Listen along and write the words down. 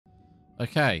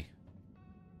Okay.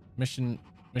 Mission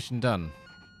done.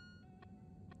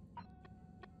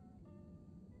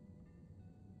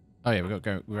 Oh yeah,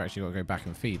 we've actually got to go back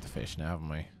and feed the fish now, haven't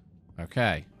we?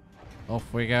 Okay.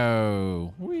 Off we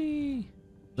go. Whee!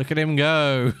 Look at him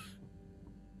go.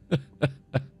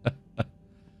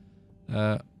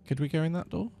 Could we go in that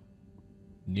door?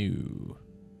 No.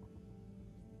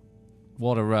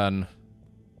 What a run.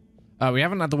 We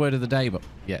haven't had the word of the day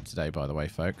yet today, by the way,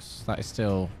 folks. That is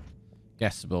still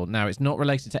guessable. Now, it's not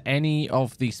related to any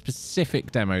of the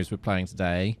specific demos we're playing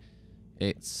today.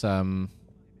 It's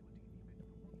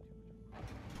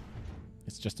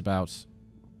just about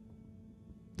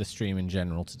the stream in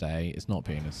general today. It's not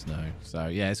penis, no. So,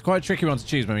 yeah, it's quite a tricky one to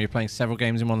choose when you're playing several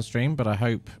games in one stream, but I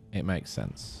hope it makes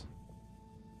sense.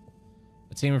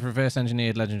 A team have reverse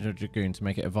engineered Legend of Dragoon to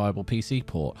make it a viable PC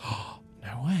port.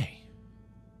 No way.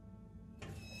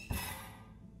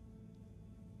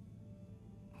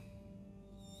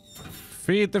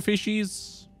 Feed the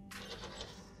fishies.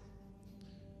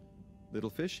 Little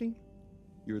fishy,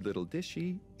 your little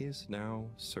dishy is now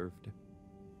served.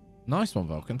 Nice one,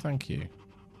 Vulcan. Thank you.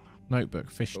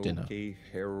 Notebook, fish dinner. Okay,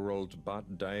 Herald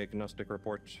Bot Diagnostic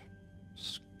Report.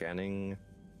 Scanning.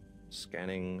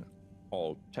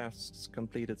 All tasks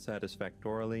completed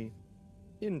satisfactorily.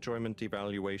 Enjoyment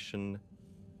evaluation.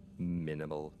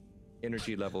 Minimal.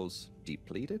 Energy levels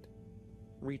depleted.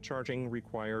 Recharging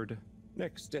required.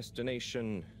 Next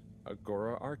destination,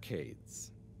 Agora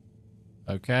Arcades.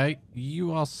 Okay,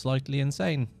 you are slightly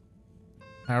insane,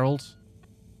 Harold.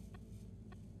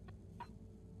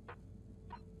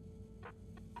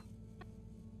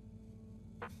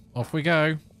 Off we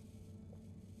go.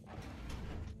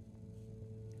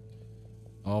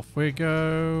 Off we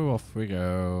go, off we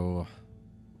go.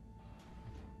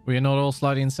 We are not all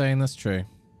slightly insane, that's true.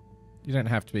 You don't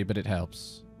have to be, but it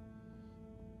helps.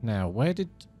 Now, where did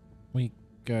we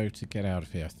go to get out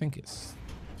of here? I think it's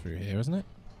through here, isn't it?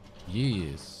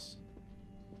 Yes.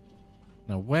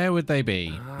 Now, where would they be?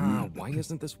 Why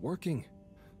isn't this working?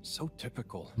 So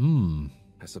typical.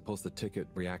 I suppose the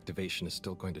ticket reactivation is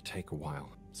still going to take a while.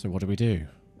 So what do we do?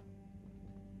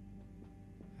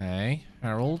 Hey,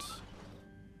 Harold.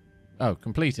 Oh,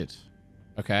 completed.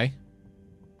 Okay.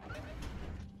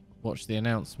 Watch the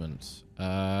announcement.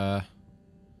 In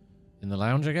the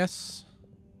lounge, I guess?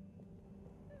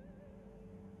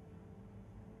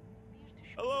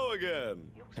 Hello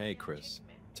again. Hey, Chris.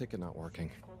 Ticket not working.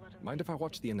 Mind if I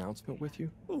watch the announcement with you?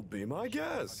 Oh, be my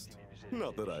guest.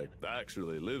 Not that I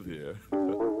actually live here.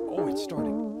 Oh, it's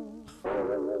starting.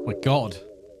 Oh my God.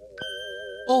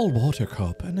 All water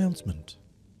cup announcement.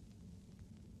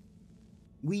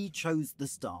 We chose the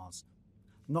stars,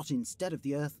 not instead of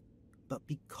the Earth, but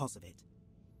because of it.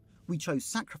 We chose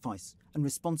sacrifice and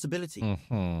responsibility.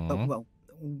 Well,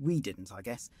 we didn't, I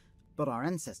guess, but our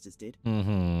ancestors did.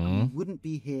 And we wouldn't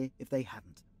be here if they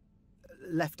hadn't.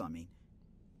 Left, I mean.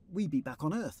 We'd be back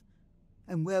on Earth.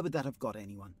 And where would that have got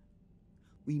anyone?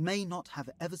 We may not have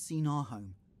ever seen our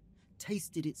home,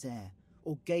 tasted its air,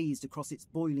 or gazed across its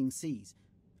boiling seas,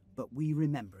 but we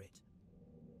remember it.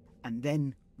 And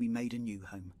then we made a new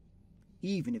home,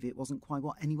 even if it wasn't quite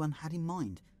what anyone had in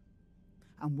mind.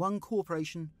 And one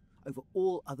corporation over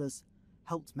all others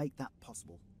helped make that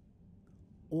possible.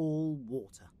 All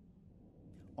water.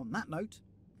 On that note,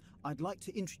 I'd like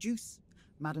to introduce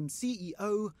Madam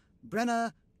CEO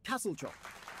Brenna Castletrop.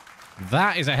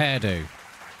 That is a hairdo.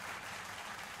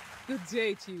 Good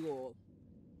day to you all.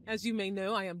 As you may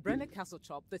know, I am Brenna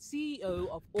Castletrop, the CEO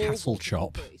of All Castletrop.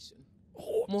 Water Corporation.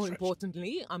 More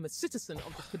importantly, I'm a citizen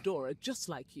of the Fedora just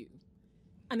like you.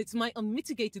 And it's my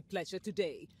unmitigated pleasure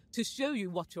today to show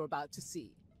you what you're about to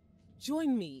see.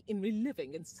 Join me in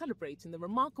reliving and celebrating the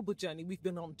remarkable journey we've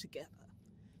been on together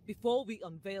before we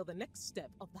unveil the next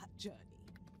step of that journey.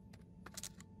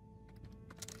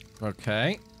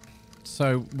 Okay.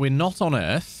 So we're not on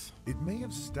Earth. It may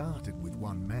have started with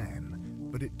one man,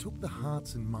 but it took the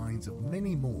hearts and minds of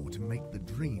many more to make the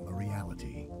dream a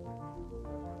reality.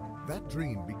 That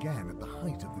dream began at the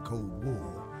height of the Cold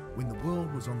War, when the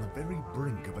world was on the very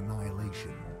brink of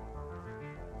annihilation.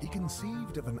 He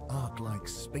conceived of an Ark-like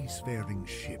spacefaring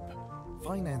ship,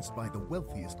 financed by the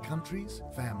wealthiest countries,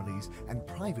 families, and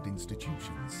private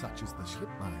institutions such as the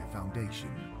Schlipmeyer Foundation,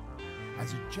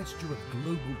 as a gesture of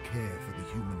global care for the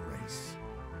human race.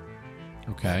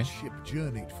 Okay. That ship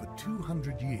journeyed for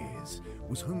 200 years,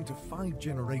 was home to 5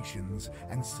 generations,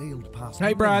 and sailed past Hey,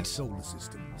 many Brad. solar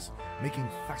systems, making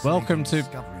fascinating Welcome to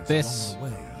discoveries this. along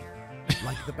the way,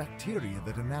 like the bacteria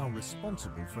that are now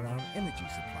responsible for our energy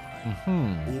supply,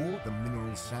 or the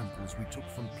mineral samples we took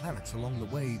from planets along the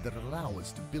way that allow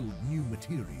us to build new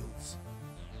materials.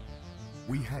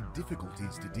 We had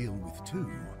difficulties to deal with too,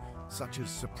 such as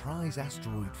surprise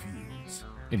asteroid fields,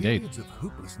 Indeed. periods of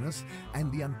hopelessness,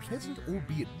 and the unpleasant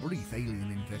albeit brief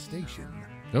alien infestation.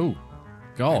 Oh,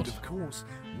 God. And of course,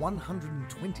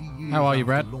 120 years How are you,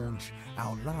 after Brad? launch,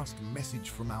 our last message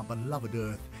from our beloved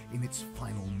Earth in its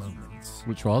final moments.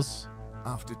 Which was?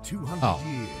 After 200 Oh.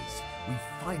 years, we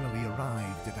finally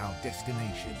arrived at our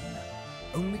destination,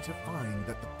 only to find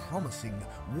that the promising,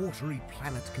 watery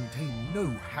planet contained no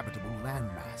habitable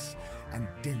landmass and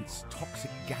dense, toxic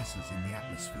gases in the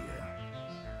atmosphere.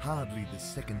 Hardly the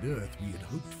second Earth we had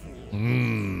hoped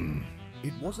for.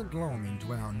 It wasn't long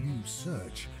into our new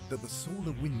search that the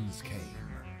solar winds came.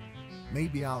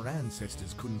 Maybe our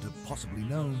ancestors couldn't have possibly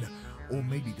known, or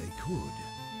maybe they could,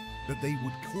 that they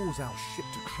would cause our ship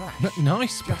to crash.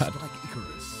 Nice, just Brad. like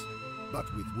Icarus, but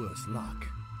with worse luck.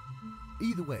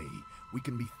 Either way, we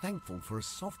can be thankful for a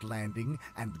soft landing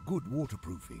and good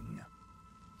waterproofing.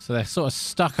 So they're sort of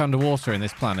stuck underwater in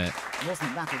this planet.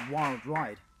 Wasn't that a wild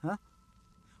ride, huh?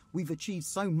 We've achieved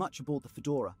so much aboard the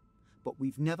Fedora, but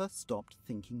we've never stopped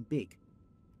thinking big.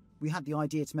 We had the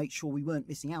idea to make sure we weren't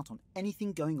missing out on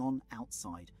anything going on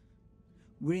outside.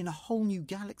 We're in a whole new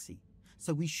galaxy,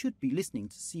 so we should be listening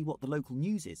to see what the local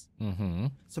news is. Mm-hmm.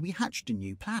 So we hatched a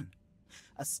new plan.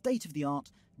 A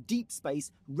state-of-the-art, deep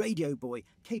space radio buoy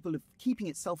capable of keeping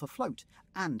itself afloat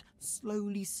and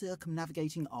slowly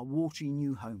circumnavigating our watery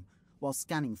new home while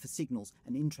scanning for signals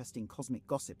and interesting cosmic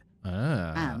gossip.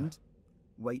 Ah. And,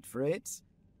 wait for it,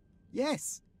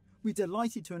 yes, we're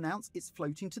delighted to announce it's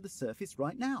floating to the surface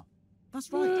right now.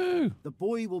 That's right. Woo. The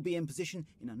buoy will be in position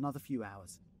in another few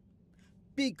hours.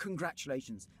 Big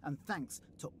congratulations and thanks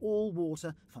to all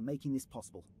water for making this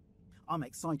possible. I'm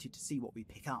excited to see what we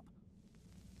pick up.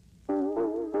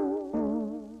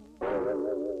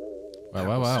 Well,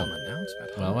 well, well. Some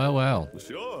announcement. Well, well, well.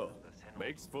 Sure.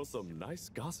 Makes for some nice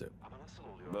gossip.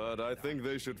 But I think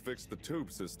they should fix the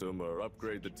tube system or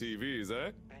upgrade the TVs,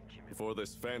 eh? Before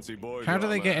this fancy boy. How do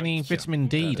they get any vitamin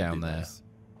D That'd down be there? nice.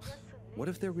 What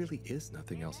if there really is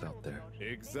nothing else out there?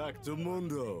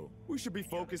 Exactamundo. We should be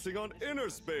focusing on inner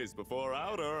space before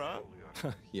outer,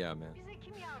 huh? Yeah, man.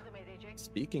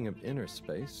 Speaking of inner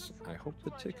space, I hope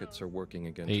the tickets are working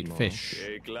again Eat tomorrow. fish.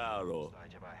 Que claro.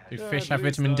 Do Yeah, fish at have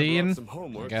least vitamin I D brought in? some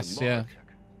homework I to guess, yeah. mark.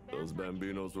 Those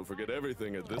bambinos will forget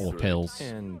everything at this Or rate. pills.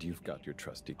 And you've got your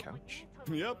trusty couch.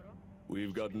 Yep.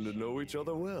 We've gotten to know each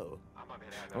other well.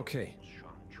 Okay,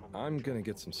 I'm gonna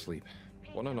get some sleep.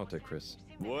 Buonanotte, Chris.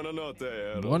 Buonanotte,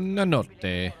 Ero.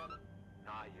 Buonanotte.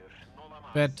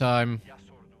 Bedtime.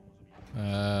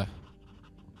 Back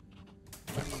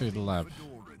through the lab.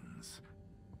 Fedorans.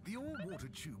 The all-water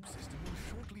tube system will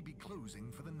shortly be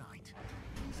closing for the night.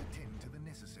 Please attend to the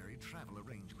necessary travel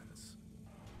arrangements.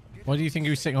 Why do you think he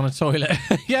was sitting on a toilet?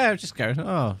 Yeah, just going,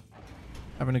 oh,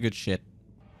 having a good shit.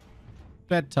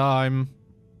 Bedtime.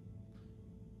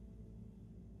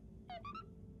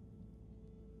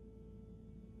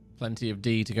 Plenty of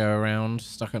D to go around,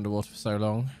 stuck underwater for so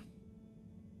long.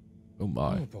 Oh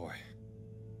my. Oh boy,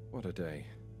 what a day.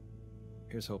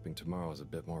 Here's hoping tomorrow's a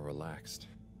bit more relaxed.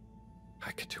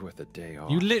 I could do with a day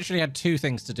off. You literally had two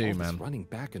things to do, All this man. running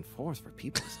back and forth for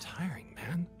people is tiring,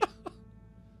 man.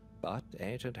 But,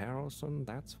 Agent Harrelson,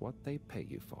 that's what they pay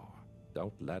you for.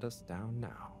 Don't let us down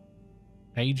now.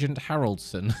 Agent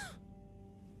Haroldson.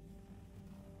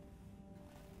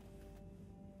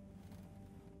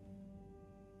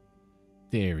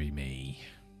 Deary me.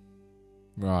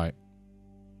 Right.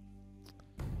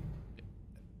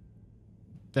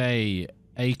 Day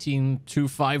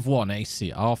 18251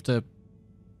 AC after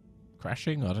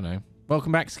crashing? I don't know.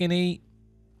 Welcome back, Skinny.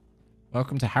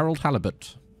 Welcome to Harold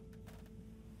Halibut.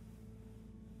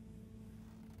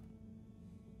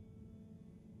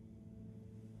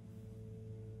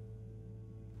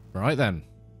 Right then.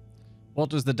 What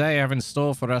does the day have in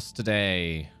store for us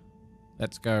today?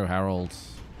 Let's go, Harold.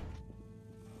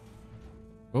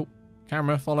 Oh,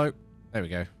 camera, follow. There we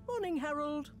go. Morning,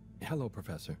 Harold. Hello,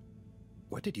 Professor.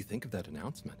 What did you think of that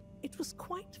announcement? It was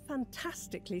quite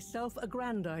fantastically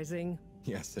self-aggrandizing.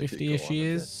 Yes, it did go 50-ish on a bit.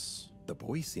 years The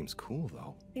boy seems cool,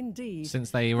 though. Indeed.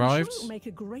 since they I'm arrived. sure it'll make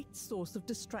a great source of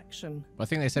distraction. I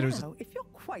think they said it was Now, if you're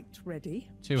quite ready,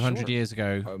 200 Sure. years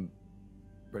ago.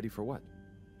 Ready for what?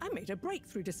 I made a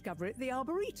breakthrough discovery at the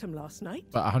Arboretum last night.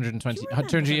 But 120, Do you remember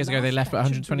 200 the years ago they last left, but batch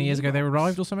of 120 years ago they balloons?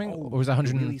 arrived or something? Or was it the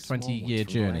really 120 small year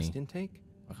ones from the journey? last intake?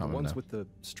 I can't The ones remember. with the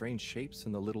strange shapes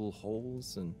and the little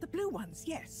holes and... The blue ones,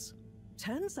 yes.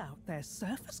 Turns out their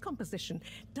surface composition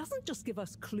doesn't just give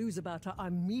us clues about our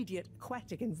immediate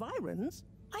aquatic environs.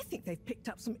 I think they've picked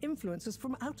up some influences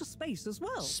from outer space as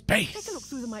well. Space! Take a look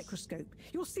through the microscope.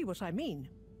 You'll see what I mean.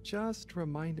 Just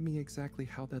remind me exactly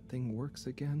how that thing works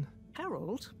again.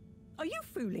 Harold, are you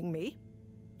fooling me?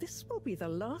 This will be the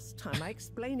last time I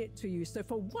explain it to you, so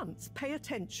for once, pay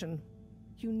attention.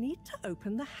 You need to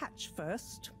open the hatch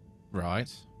first.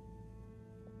 Right.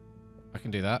 I can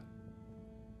do that.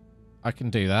 I can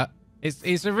do that.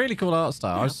 It's a really cool art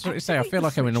style. I was going to say, I feel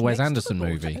like I'm in a Wes Anderson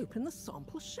movie. Open the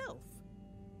sample shelf.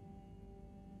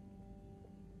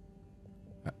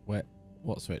 Where?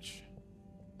 What switch?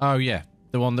 Oh, yeah.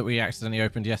 The one that we accidentally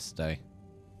opened yesterday.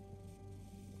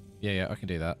 Yeah, I can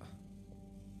do that.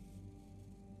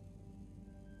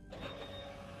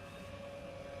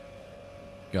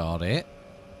 Got it.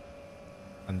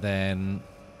 And then...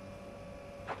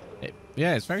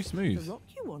 yeah, it's very smooth. The rock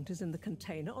you want is in the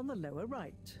container on the lower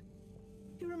right.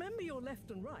 You remember your left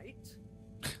and right?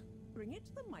 Bring it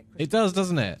to the microscope. It does,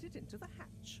 doesn't it? Put it into the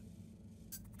hatch.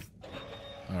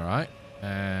 All right.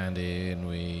 And in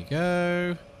we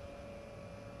go.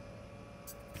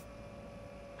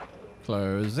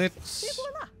 Close it. Et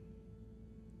voila!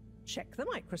 Check the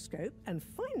microscope, and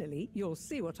finally, you'll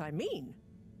see what I mean.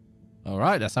 All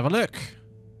right, let's have a look.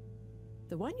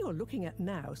 The one you're looking at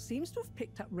now seems to have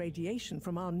picked up radiation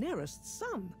from our nearest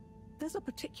sun. There's a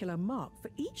particular mark for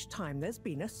each time there's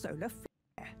been a solar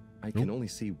flare. I can only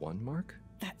see one mark?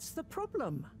 That's the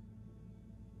problem.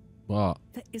 What?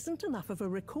 There isn't enough of a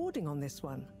recording on this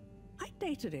one. I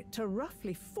dated it to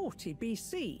roughly 40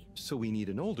 BC. So we need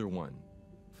an older one.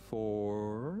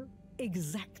 For...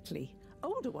 Exactly.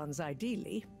 Older ones,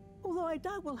 ideally. Although I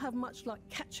doubt we'll have much luck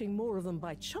catching more of them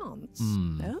by chance.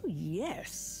 Oh,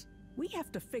 yes. We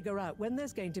have to figure out when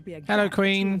there's going to be a Hello, gap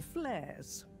Queen. between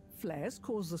flares. Flares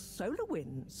cause the solar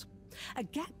winds. A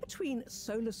gap between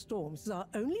solar storms is our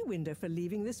only window for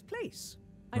leaving this place.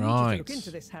 I need you to look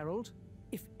into this, Harold.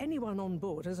 If anyone on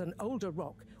board has an older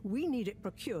rock, we need it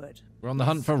procured. We're on the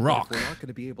hunt for rock. If we're not going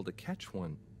to be able to catch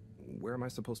one, where am I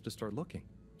supposed to start looking?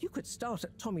 You could start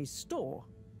at Tommy's store.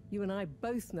 You and I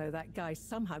both know that guy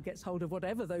somehow gets hold of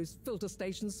whatever those filter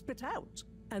stations spit out,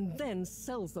 and then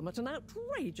sells them at an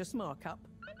outrageous markup.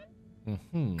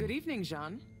 Good evening,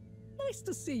 Jean. Nice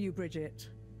to see you, Bridget.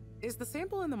 Is the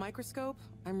sample in the microscope?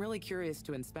 I'm really curious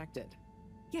to inspect it.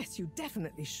 Yes, you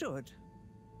definitely should.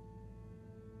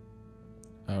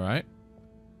 All right.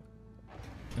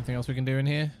 Anything else we can do in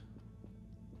here?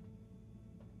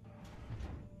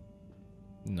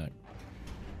 No.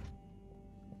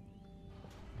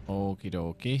 Okie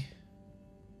dokie.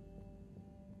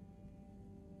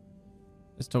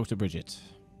 Let's talk to Bridget.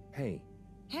 Hey.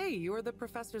 Hey, you're the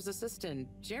professor's assistant,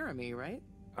 Jeremy, right?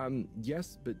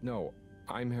 Yes, but no.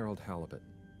 I'm Harold Halibut.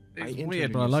 It's I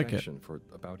weird, but I like it. For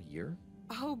about a year.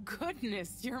 Oh,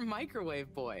 goodness, you're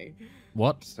Microwave Boy.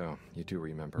 What? So, you do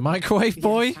remember. Microwave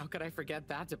Boy? Yes, how could I forget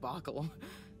that debacle?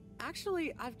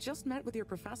 Actually, I've just met with your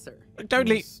professor.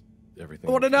 Totally. Everything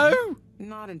I want to okay? know.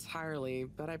 Not entirely,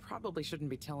 but I probably shouldn't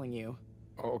be telling you.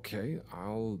 Okay,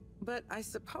 I'll... But I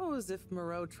suppose if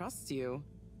Moreau trusts you,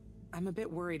 I'm a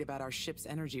bit worried about our ship's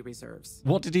energy reserves.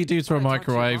 What did he do to a I talked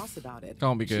to your microwave? boss about it.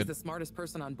 Can't be She's good. the smartest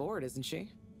person on board, isn't she?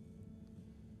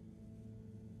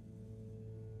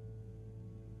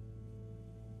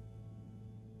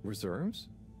 Reserves?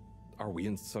 Are we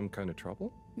in some kind of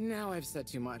trouble? Now I've said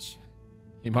too much.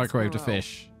 He microwaved a Moreau.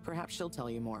 fish. Perhaps she'll tell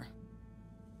you more.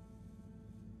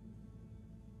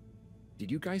 Did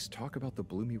you guys talk about the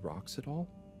Bloomy Rocks at all?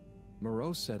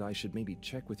 Moreau said I should maybe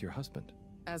check with your husband.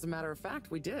 As a matter of fact,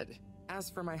 we did. As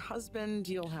for my husband,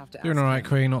 you'll have to Doing ask all right, him,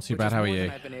 Queen. Not too which bad. is How are more than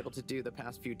you? I've been able to do the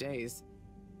past few days.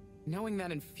 Knowing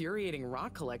that infuriating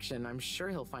rock collection, I'm sure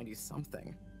he'll find you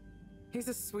something. He's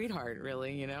a sweetheart,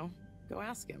 really, you know? Go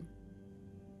ask him.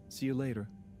 See you later.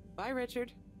 Bye,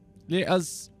 Richard.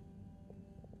 Yes.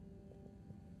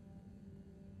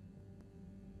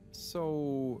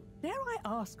 So... Dare I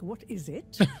ask, what is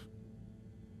it?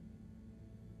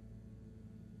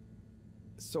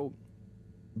 So,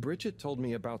 Bridget told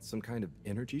me about some kind of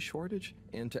energy shortage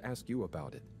and to ask you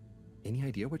about it. Any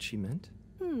idea what she meant?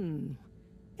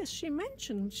 Yes, she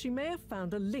mentioned she may have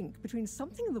found a link between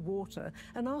something in the water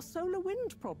and our solar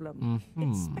wind problem.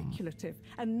 It's speculative,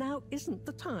 and now isn't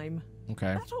the time.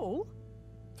 Okay. That all?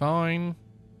 Fine.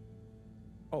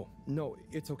 Oh, no,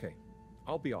 it's okay.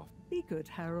 I'll be off. Be good,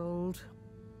 Harold.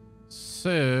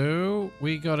 So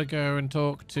we gotta go and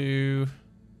talk to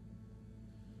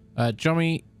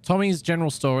Tommy's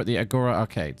general store at the Agora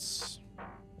Arcades.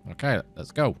 Okay,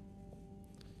 let's go.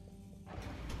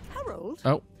 Harold?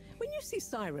 Oh. When you see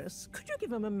Cyrus, could you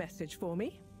give him a message for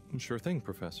me? Sure thing,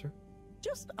 Professor.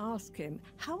 Just ask him,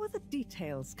 how are the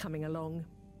details coming along?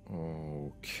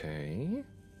 Okay.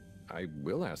 I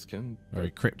will ask him. Very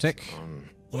cryptic.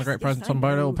 What a great Yes, present I on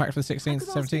board, all know. packed for the I 16th,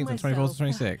 could ask him 17th, and 24th, and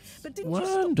myself. 26th. But didn't you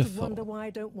stop to Wonderful. wonder why I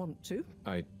don't want to?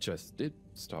 I just did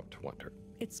stop to wonder.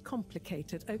 It's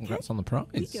complicated, okay? Congrats on the prize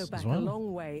We go back as well. a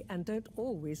long way and don't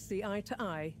always see eye to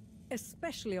eye,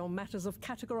 especially on matters of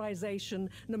categorization,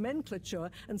 nomenclature,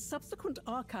 and subsequent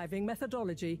archiving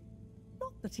methodology.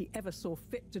 Not that he ever saw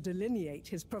fit to delineate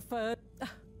his preferred...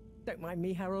 Don't mind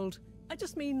me, Harold. I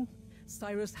just mean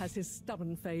Cyrus has his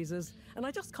stubborn phases, and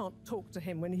I just can't talk to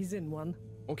him when he's in one.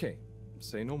 Okay,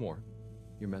 say no more.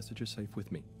 Your message is safe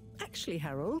with me. Actually,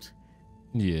 Harold...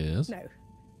 Yes. No,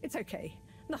 it's okay.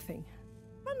 Nothing.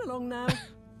 Run along now.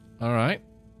 All right.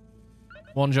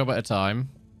 One job at a time.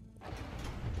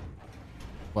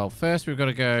 Well, first we've got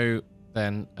to go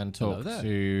then and talk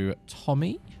to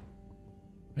Tommy,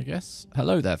 I guess.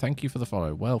 Hello there. Thank you for the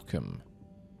follow. Welcome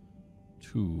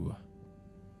to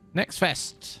Next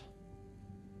Fest.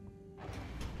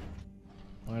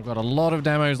 I've got a lot of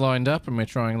demos lined up and we're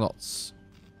trying lots.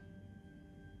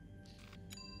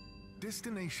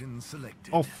 Destination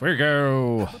selected. Off we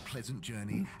go. Have a pleasant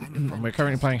journey. And we're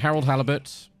currently playing Harold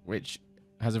Halibut, which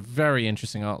has a very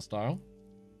interesting art style.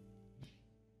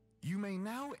 You may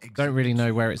now Don't really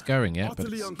know where it's going yet, but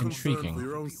Utterly it's unconcerned intriguing. for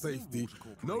your own safety,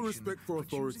 no respect for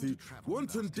authority,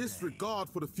 wanton disregard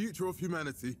for the future of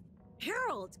humanity.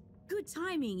 Harold, good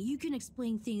timing. You can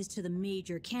explain things to the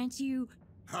Major, can't you?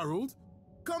 Harold,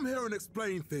 come here and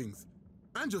explain things.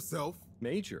 And yourself.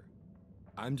 Major,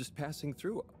 I'm just passing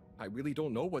through. I really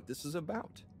don't know what this is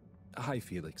about. Hi,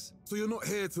 Felix. So you're not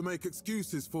here to make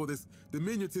excuses for this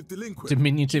diminutive delinquent?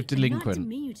 Diminutive I'm not delinquent.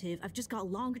 diminutive. I've just got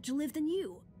longer to live than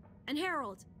you. And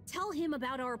Harold, tell him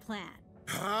about our plan.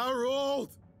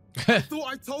 Harold! I thought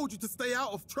I told you to stay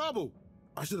out of trouble.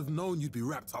 I should have known you'd be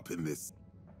wrapped up in this.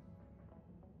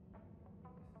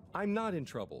 I'm not in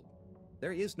trouble.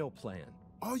 There is no plan.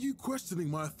 Are you questioning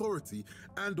my authority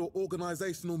and or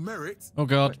organizational merit? Oh,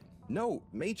 God. No,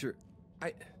 Major,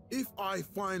 If I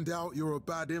find out you're a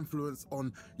bad influence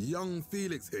on young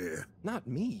Felix here... Not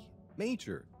me,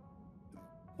 Major.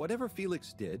 Whatever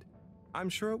Felix did, I'm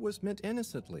sure it was meant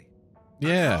innocently.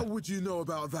 Yeah. How would you know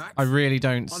about that? I really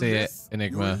don't see it, Unless you're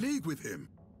Enigma. in league with him.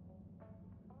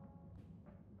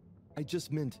 I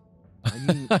just meant...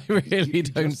 I really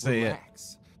don't see it.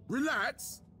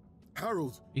 Relax?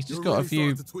 Harold, He's just you're got a really few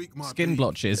starting to tweak my skin beat.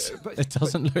 blotches. It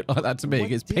doesn't look like that to me.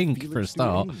 It's pink for a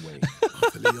start.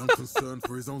 Utterly unconcerned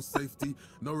for his own safety,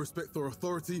 no respect for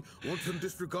authority, wanton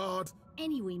disregard.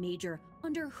 Anyway, Major,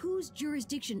 under whose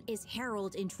jurisdiction is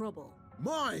Harold in trouble?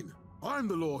 Mine! I'm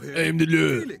the law here. I'm the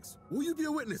law. Felix, will you be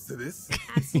a witness to this?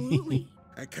 Absolutely.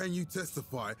 And can you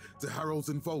testify to Harold's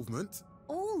involvement?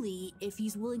 Only if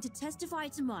he's willing to testify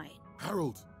to mine.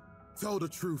 Harold, tell the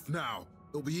truth now.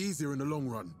 It'll be easier in the long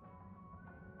run.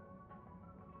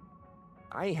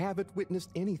 I haven't witnessed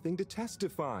anything to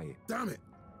testify. Damn it!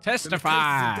 Testify!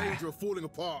 Then the case is in danger of falling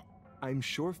apart. I'm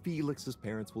sure Felix's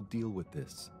parents will deal with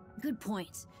this. Good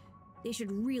point. They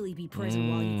should really be present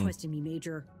while you question me,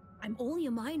 Major. I'm only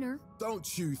a minor.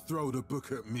 Don't you throw the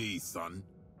book at me, son.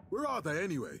 Where are they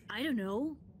anyway? I don't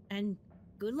know. And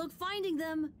good luck finding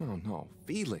them. Oh no,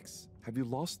 Felix, have you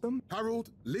lost them? Harold,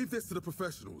 leave this to the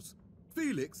professionals.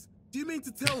 Felix, do you mean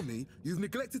to tell me you've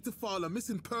neglected to file a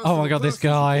missing person? Oh my God, this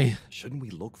guy. Shouldn't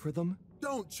we look for them?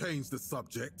 Don't change the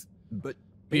subject. But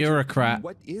Bureaucrat.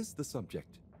 What is the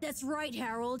subject? That's right,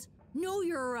 Harold. Know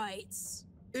your rights.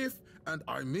 If, and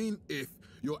I mean if,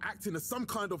 you're acting as some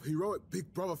kind of heroic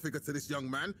big brother figure to this young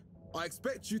man, I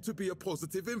expect you to be a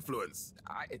positive influence.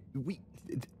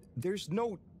 There's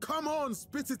no... Come on,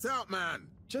 spit it out, man.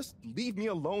 Just leave me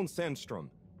alone, Sandstrom.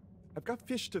 I've got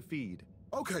fish to feed.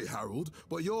 Okay, Harold,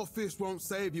 but your fish won't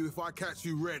save you if I catch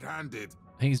you red-handed.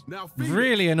 He's Now, Felix,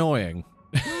 really annoying.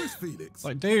 where is Felix?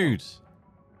 Like, dude.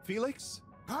 Felix?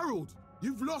 Harold,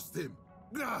 you've lost him.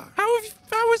 Ugh. How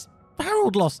has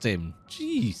Harold lost him?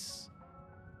 Jeez.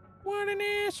 What an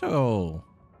asshole.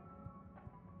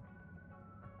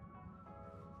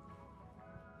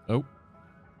 Oh.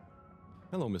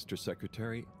 Hello, Mr.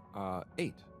 Secretary.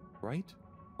 8, right?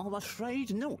 I'm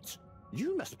afraid not.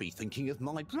 You must be thinking of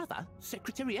my brother,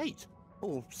 Secretary 8.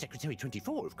 Or Secretary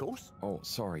 24, of course. Oh,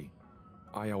 sorry.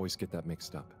 I always get that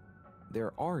mixed up.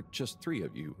 There are just 3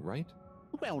 of you, right?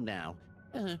 Well now,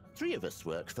 3 of us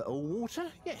work for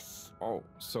Allwater, yes. Oh,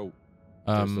 so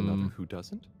there's another who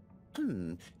doesn't?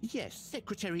 Yes,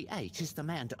 Secretary 8 is the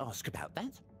man to ask about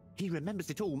that. He remembers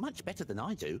it all much better than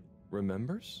I do.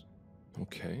 Remembers?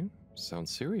 Okay,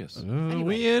 sounds serious. Anyway,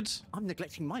 Weird. I'm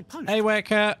neglecting my post. Hey,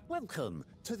 Werecat. Welcome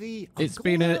to the... It's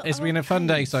been a fun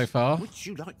day so far. Would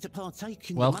you like to partake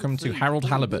in Welcome the to Harold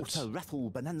Halibut. Allwater Raffle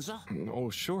Bonanza? Oh,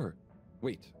 sure.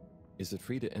 Wait, Is it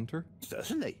free to enter?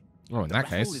 Certainly. Oh, in The that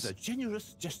raffle case. is a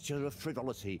generous gesture of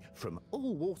frivolity from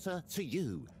All Water to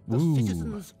you, the Ooh.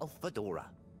 citizens of Fedora.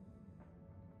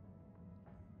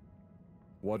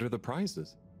 What are the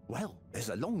prizes? Well, there's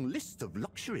a long list of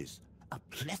luxuries. A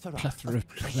plethora Plethora of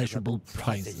pleasurable prizes.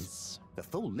 prizes. The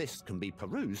full list can be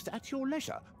perused at your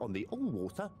leisure on the All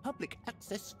Water Public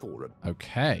Access Forum.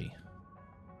 Okay.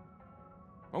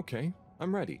 Okay,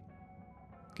 I'm ready.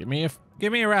 Give me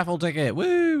a raffle ticket.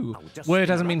 Woo! Oh, just Word spin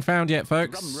hasn't her been up. found yet,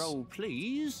 folks. Drum roll,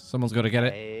 please. Someone's got to get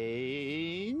it.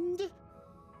 And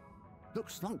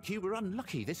looks like you were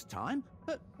unlucky this time,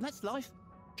 but that's life.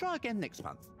 Try again next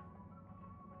month.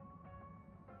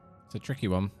 It's a tricky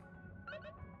one.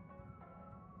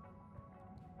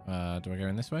 Do I go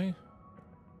in this way?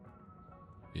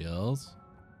 Yes.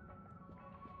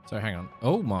 So hang on.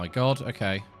 Oh my god.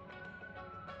 Okay.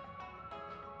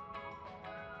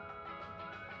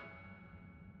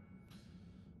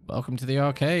 Welcome to the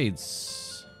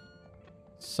arcades.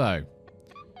 So,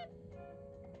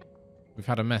 we've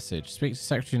had a message. Speak to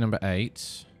secretary number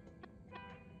 8.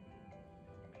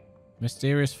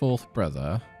 Mysterious fourth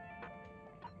brother.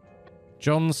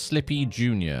 John Slippy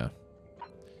Jr.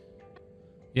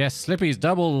 Yes, Slippy's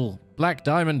double black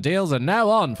diamond deals are now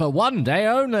on for one day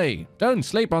only. Don't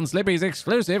sleep on Slippy's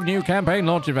exclusive new campaign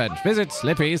launch event. Visit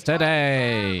Slippy's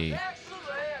today.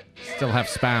 Still have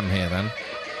spam here then.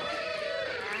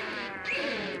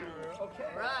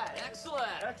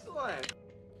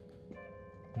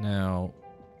 Now,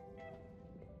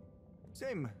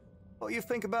 Sim, what do you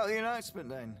think about the announcement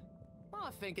then? I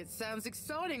think it sounds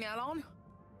exciting, Alon.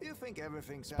 Do you think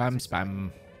everything sounds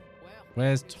spam.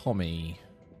 Where's Tommy?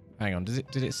 Hang on,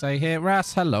 did it say here?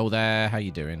 Ras, hello there. How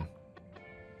you doing?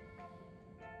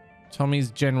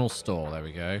 Tommy's General Store. There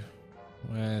we go.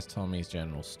 Where's Tommy's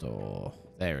General Store?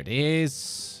 There it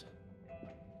is.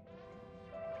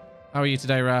 How are you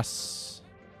today, Ras?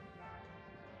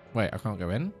 Wait, I can't go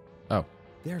in? Oh.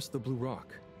 There's the Blue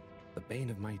Rock, the bane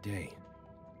of my day.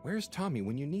 Where's Tommy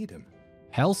when you need him?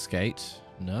 Hellskate?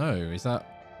 No, is that...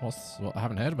 I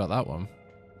haven't heard about that one.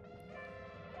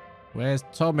 Where's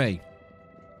Tommy?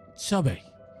 Tommy,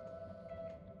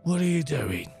 what are you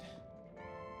doing?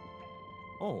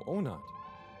 Oh, Onat.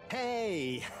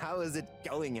 Hey, how is it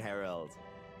going, Harold?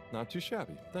 Not too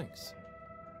shabby, thanks.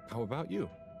 How about you?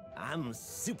 I'm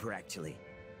super, actually.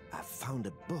 I found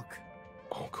a book.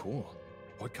 Oh, cool.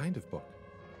 What kind of book?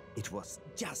 It was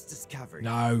just discovered.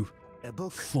 No. A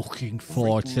book. Fucking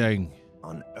fighting.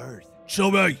 On Earth.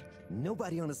 Tommy!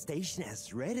 Nobody on the station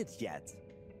has read it yet.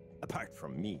 Apart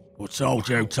from me. What's told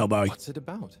you, Tommy? What's it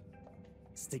about?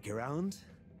 Stick around,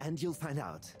 and you'll find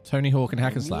out. Tony Hawk and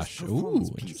Hack and The Slash. newest Ooh, performance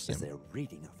piece interesting. is a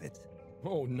reading of it.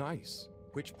 Oh, nice.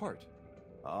 Which part?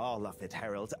 All of it,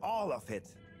 Harold. All of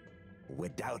it.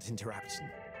 Without interruption.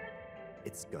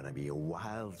 It's gonna be a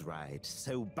wild ride,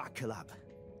 so buckle up.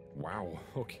 Wow,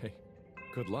 okay.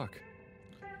 Good luck.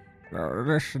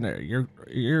 Listen here,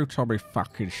 you Tommy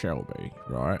fucking Shelby,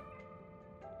 right?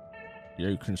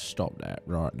 You can stop that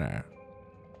right now.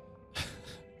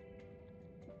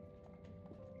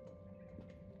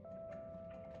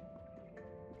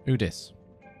 Who dis?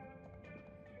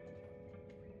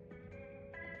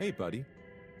 Hey, buddy.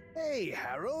 Hey,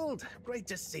 Harold. Great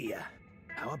to see you.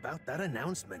 How about that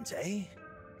announcement, eh?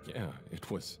 Yeah, it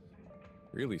was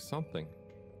really something.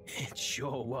 It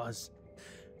sure was.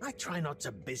 I try not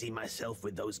to busy myself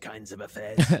with those kinds of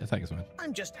affairs. Thanks, man.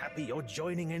 I'm just happy you're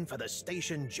joining in for the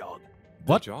station jog.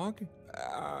 What? The jog?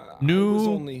 No. I was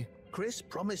only... Chris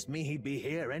promised me he'd be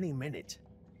here any minute.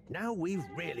 Now we've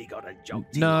really got a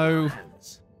jog team No. on our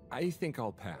hands. I think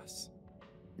I'll pass.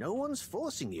 No one's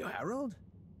forcing you, Harold.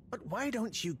 But why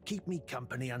don't you keep me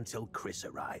company until Chris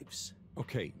arrives?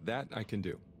 Okay, that I can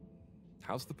do.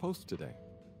 How's the post today?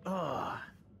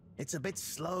 It's a bit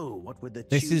slow, what with the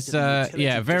This tubes is, and the utility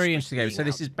yeah, very district interesting game. being So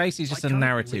this out. is basically just I a can't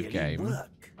narrative really game. work.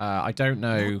 I don't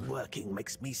know Not working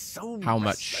makes me so how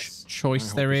much restless. choice I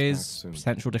hope there he's back is, soon.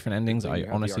 potential different endings. Then I you have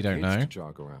the honestly don't arcades know. to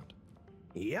jog around.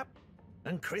 Yep.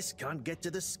 And Chris can't get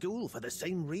to the school for the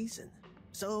same reason.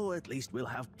 So at least we'll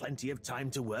have plenty of time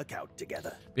to work out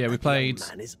together. Yeah, we That played young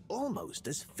man is almost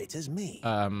as fit as me.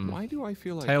 Why do I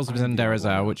feel like Tales of I'm the Zendara's odd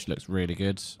one Hour, out? which looks really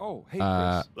good. Oh, hey,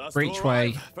 Chris.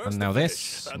 Breachway, and now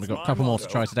this. And we've got a couple more to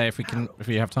try today if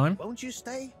we have time. Won't you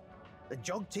stay? The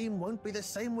jog team won't be the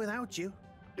same without you.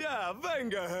 Yeah,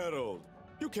 Venga, Harold.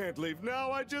 You can't leave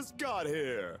now. I just got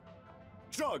here.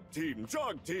 Jog team,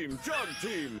 jog team, jog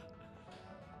team.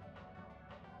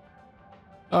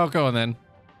 Oh, go on then.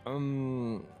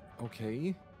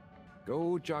 Okay.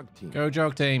 Go jog team. Go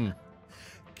jog team.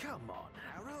 Come on,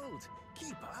 Harold.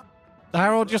 Keep up.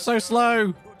 Harold, you're so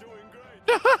slow.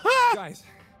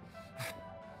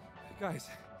 Guys.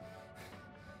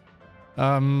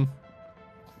 I've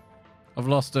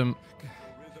lost him.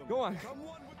 Go on.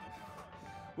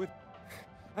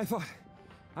 I thought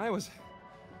I was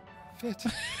fit.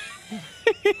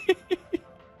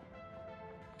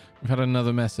 We've had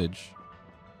another message.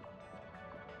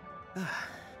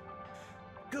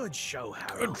 Good show,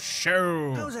 Harold. Good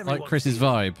show. How's everyone Like Chris's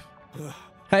feeling? vibe.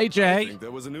 Hey, Jay. I think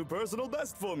there was a new personal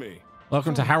best for me.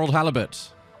 Welcome to Harold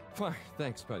Halibut. Fine,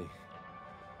 thanks, buddy.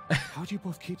 How'd you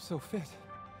both keep so fit?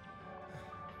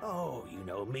 Oh, you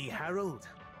know me, Harold.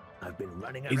 I've been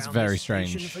running around He's very this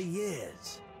station strange. for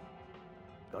years.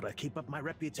 Gotta keep up my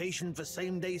reputation for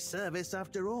same-day service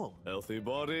after all. Healthy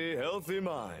body, healthy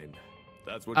mind.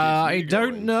 That's what I keeps me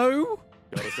don't going. know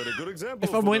Gotta set a good example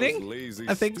if I'm for winning. those lazy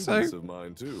I think so. students of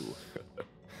mine too.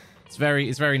 It's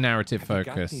very narrative Have you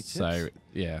got any focused. So tips?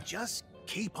 yeah. Just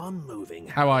keep on moving.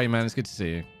 How are you, man? It's good to see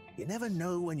you. You never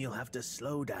know when you'll have to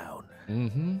slow down.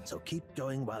 Mm-hmm. So keep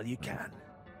going while you can.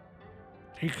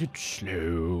 Take it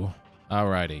slow.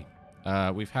 Alrighty.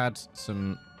 We've had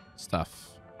some stuff.